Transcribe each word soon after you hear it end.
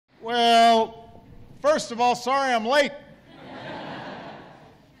Well, first of all, sorry I'm late.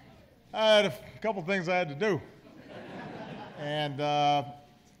 I had a couple things I had to do. And,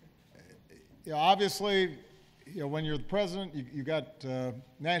 obviously, when you're the president, you got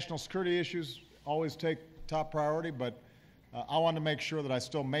national security issues always take top priority, but I wanted to make sure that I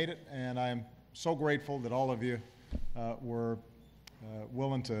still made it, and I am so grateful that all of you were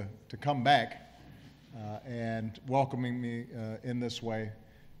willing to come back and welcoming me in this way.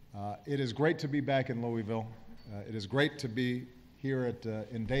 It is great to be back in Louisville. It is great to be here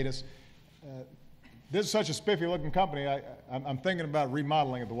in Datus. This is such a spiffy-looking company. I'm thinking about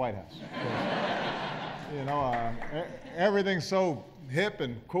remodeling at the White House. Everything's so hip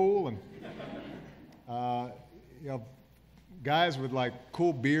and cool, and guys with like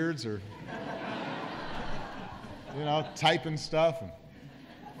cool beards or typing stuff,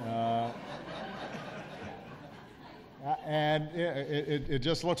 and it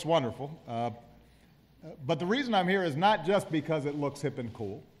just looks wonderful. But the reason I'm here is not just because it looks hip and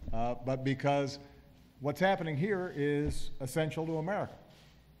cool, but because what's happening here is essential to America.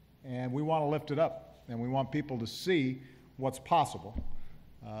 And we want to lift it up, and we want people to see what's possible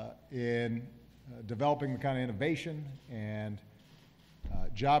in developing the kind of innovation and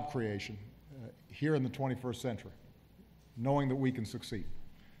job creation here in the 21st century, knowing that we can succeed.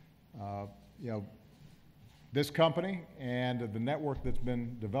 This company and the network that's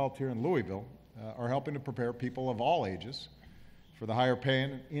been developed here in Louisville are helping to prepare people of all ages for the higher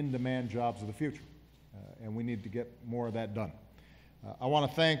paying, in-demand jobs of the future. And we need to get more of that done. I want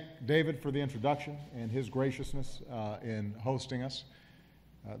to thank David for the introduction and his graciousness in hosting us.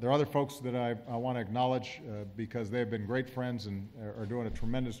 There are other folks that I want to acknowledge because they've been great friends and are doing a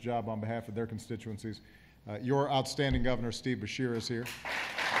tremendous job on behalf of their constituencies. Your outstanding governor, Steve Beshear, is here.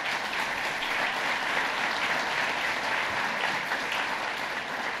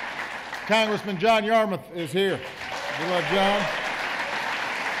 Congressman John Yarmouth is here. We love John.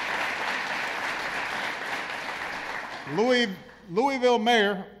 Louisville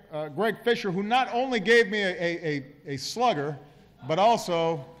Mayor Greg Fisher, who not only gave me a slugger, but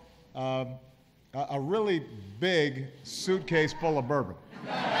also a really big suitcase full of bourbon.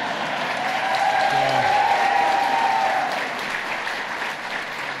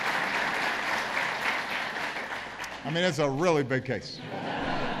 It's a really big case.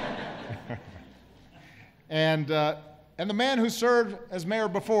 And the man who served as mayor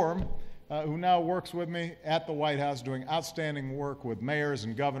before him, who now works with me at the White House doing outstanding work with mayors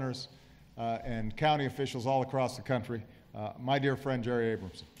and governors and county officials all across the country, my dear friend Jerry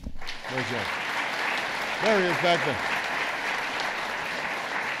Abramson. There's Jerry. There he is back there.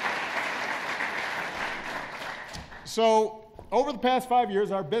 So over the past 5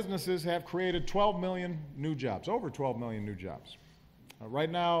 years, our businesses have created 12 million new jobs, over 12 million new jobs. Right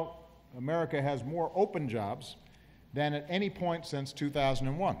now, America has more open jobs than at any point since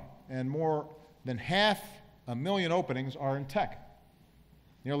 2001. And more than 500,000 openings are in tech.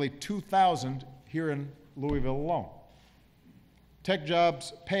 Nearly 2,000 here in Louisville alone. Tech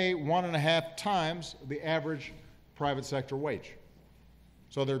jobs pay 1.5 times the average private sector wage.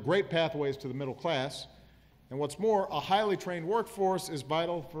 So they're great pathways to the middle class. And what's more, a highly trained workforce is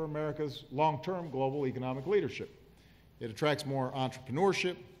vital for America's long-term global economic leadership. It attracts more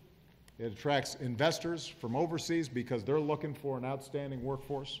entrepreneurship. It attracts investors from overseas because they're looking for an outstanding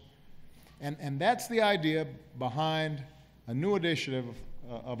workforce. And that's the idea behind a new initiative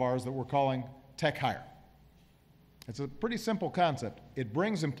of ours that we're calling TechHire. It's a pretty simple concept. It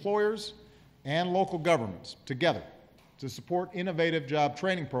brings employers and local governments together to support innovative job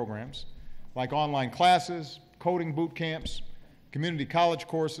training programs like online classes, coding boot camps, community college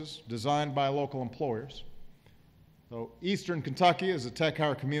courses designed by local employers. So Eastern Kentucky is a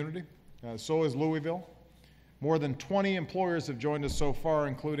TechHire community. So is Louisville. More than 20 employers have joined us so far,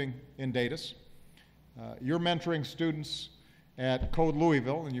 including in Datus. You're mentoring students at Code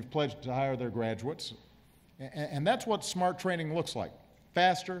Louisville, and you've pledged to hire their graduates. And that's what smart training looks like.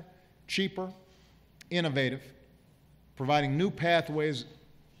 Faster, cheaper, innovative, providing new pathways,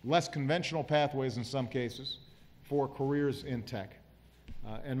 less conventional pathways in some cases, for careers in tech.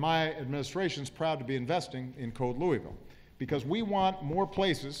 And my administration is proud to be investing in Code Louisville because we want more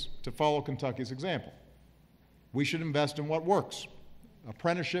places to follow Kentucky's example. We should invest in what works.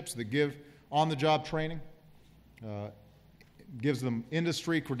 Apprenticeships that give on-the-job training, gives them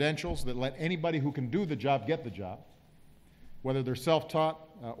industry credentials that let anybody who can do the job get the job, whether they're self-taught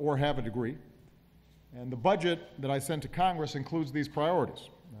or have a degree. And the budget that I sent to Congress includes these priorities.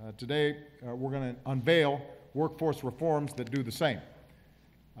 Today, we're going to unveil workforce reforms that do the same.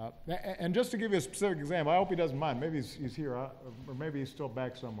 And just to give you a specific example, I hope he doesn't mind. Maybe he's here, or maybe he's still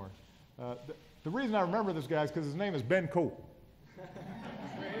back somewhere. The reason I remember this guy is because his name is Ben Cool,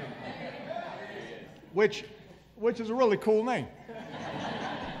 which is a really cool name.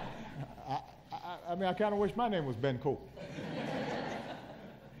 I mean, I kind of wish my name was Ben Cool.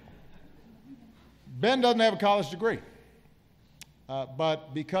 Ben doesn't have a college degree,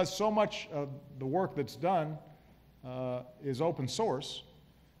 but because so much of the work that's done is open source,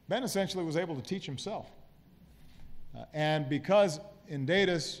 Ben essentially was able to teach himself. And because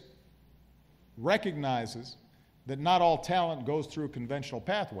Indaitas recognizes that not all talent goes through conventional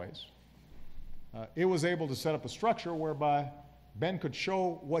pathways, it was able to set up a structure whereby Ben could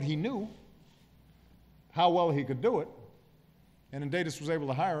show what he knew, how well he could do it, and Indaitas was able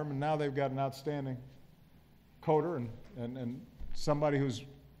to hire him, and now they've got an outstanding coder and somebody who's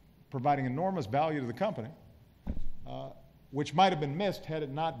providing enormous value to the company, which might have been missed had it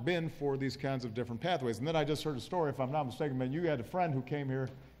not been for these kinds of different pathways. And then I just heard a story, if I'm not mistaken, Ben, you had a friend who came here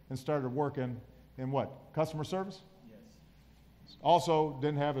and started working in what? Customer service? Yes. Also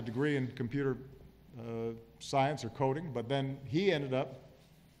didn't have a degree in computer science or coding, but then he ended up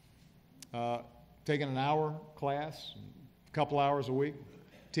taking an hour class, a couple hours a week,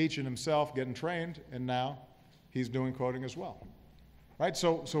 teaching himself, getting trained, and now he's doing coding as well. Right?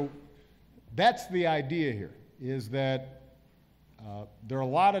 So that's the idea here, is that there are a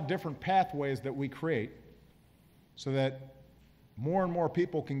lot of different pathways that we create so that more and more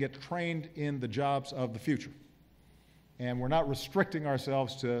people can get trained in the jobs of the future. And we're not restricting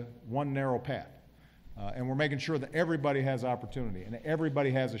ourselves to one narrow path. And we're making sure that everybody has opportunity and everybody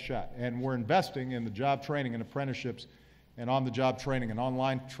has a shot. And we're investing in the job training and apprenticeships and on-the-job training and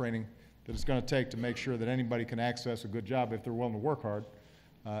online training that it's going to take to make sure that anybody can access a good job if they're willing to work hard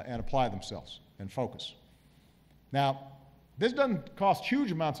and apply themselves and focus. Now, this doesn't cost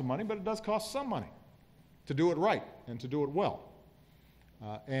huge amounts of money, but it does cost some money to do it right and to do it well.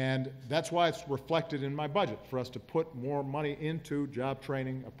 And that's why it's reflected in my budget, for us to put more money into job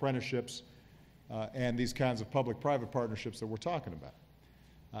training, apprenticeships, and these kinds of public-private partnerships that we're talking about.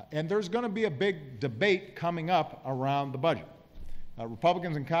 And there's going to be a big debate coming up around the budget.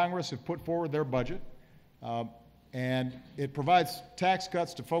 Republicans in Congress have put forward their budget, and it provides tax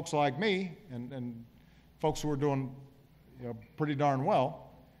cuts to folks like me and folks who are doing pretty darn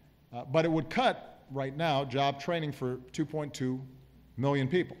well, but it would cut, right now, job training for 2.2 million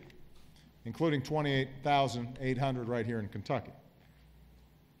people, including 28,800 right here in Kentucky.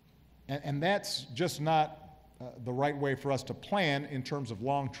 And that's just not the right way for us to plan in terms of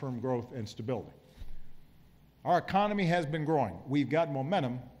long-term growth and stability. Our economy has been growing. We've got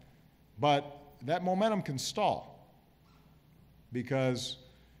momentum, but that momentum can stall because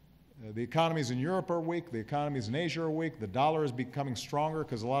the economies in Europe are weak, the economies in Asia are weak, the dollar is becoming stronger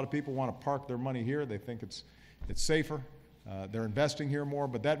because a lot of people want to park their money here. They think it's safer. They're investing here more,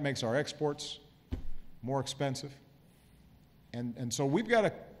 but that makes our exports more expensive. And so we've got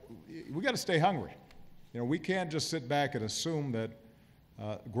to stay hungry. We can't just sit back and assume that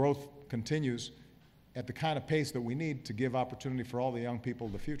growth continues at the kind of pace that we need to give opportunity for all the young people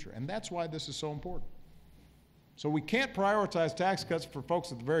of the future. And that's why this is so important. So we can't prioritize tax cuts for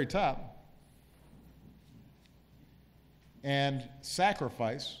folks at the very top and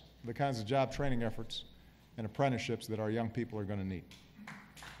sacrifice the kinds of job training efforts and apprenticeships that our young people are going to need.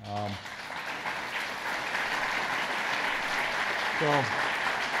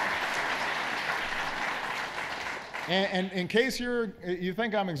 And in case you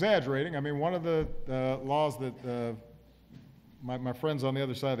think I'm exaggerating, I mean, one of the laws that my friends on the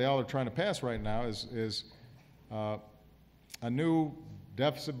other side of the aisle are trying to pass right now is a new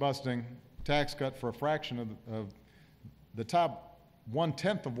deficit-busting tax cut for a fraction of the top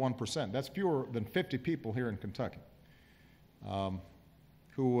 1/10 of 1%. That's fewer than 50 people here in Kentucky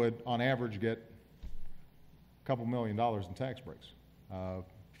who would, on average, get a couple $1 million in tax breaks.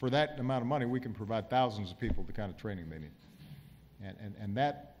 For that amount of money, we can provide thousands of people the kind of training they need. And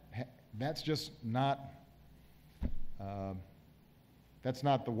that's just not, that's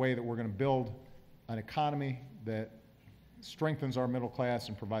not the way that we're going to build an economy that strengthens our middle class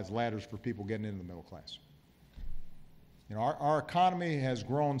and provides ladders for people getting into the middle class. Our economy has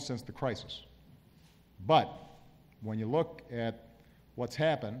grown since the crisis. But when you look at what's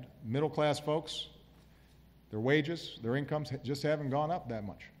happened, middle class folks, their wages, their incomes just haven't gone up that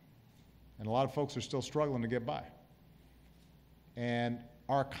much. And a lot of folks are still struggling to get by. And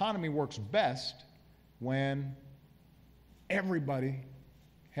our economy works best when everybody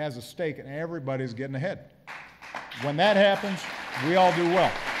has a stake and everybody's getting ahead. When that happens, we all do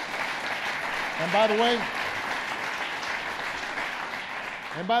well. And by the way,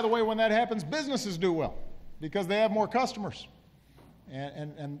 And by the way, when that happens, businesses do well because they have more customers.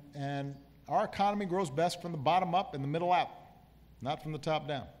 And our economy grows best from the bottom up and the middle out, not from the top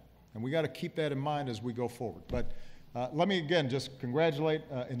down. And we got to keep that in mind as we go forward. But let me again just congratulate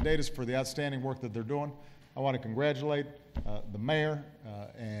Indaitas for the outstanding work that they're doing. I want to congratulate the mayor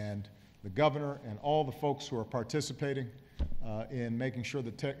and the governor and all the folks who are participating in making sure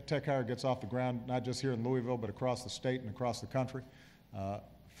that TechHire gets off the ground, not just here in Louisville, but across the state and across the country.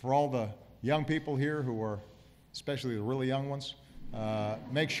 For all the young people here who are, especially the really young ones,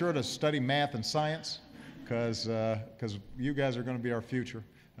 make sure to study math and science because you guys are going to be our future.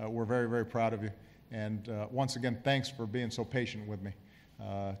 We're very, very proud of you. And once again, thanks for being so patient with me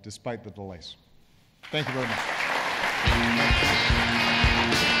despite the delays. Thank you very much.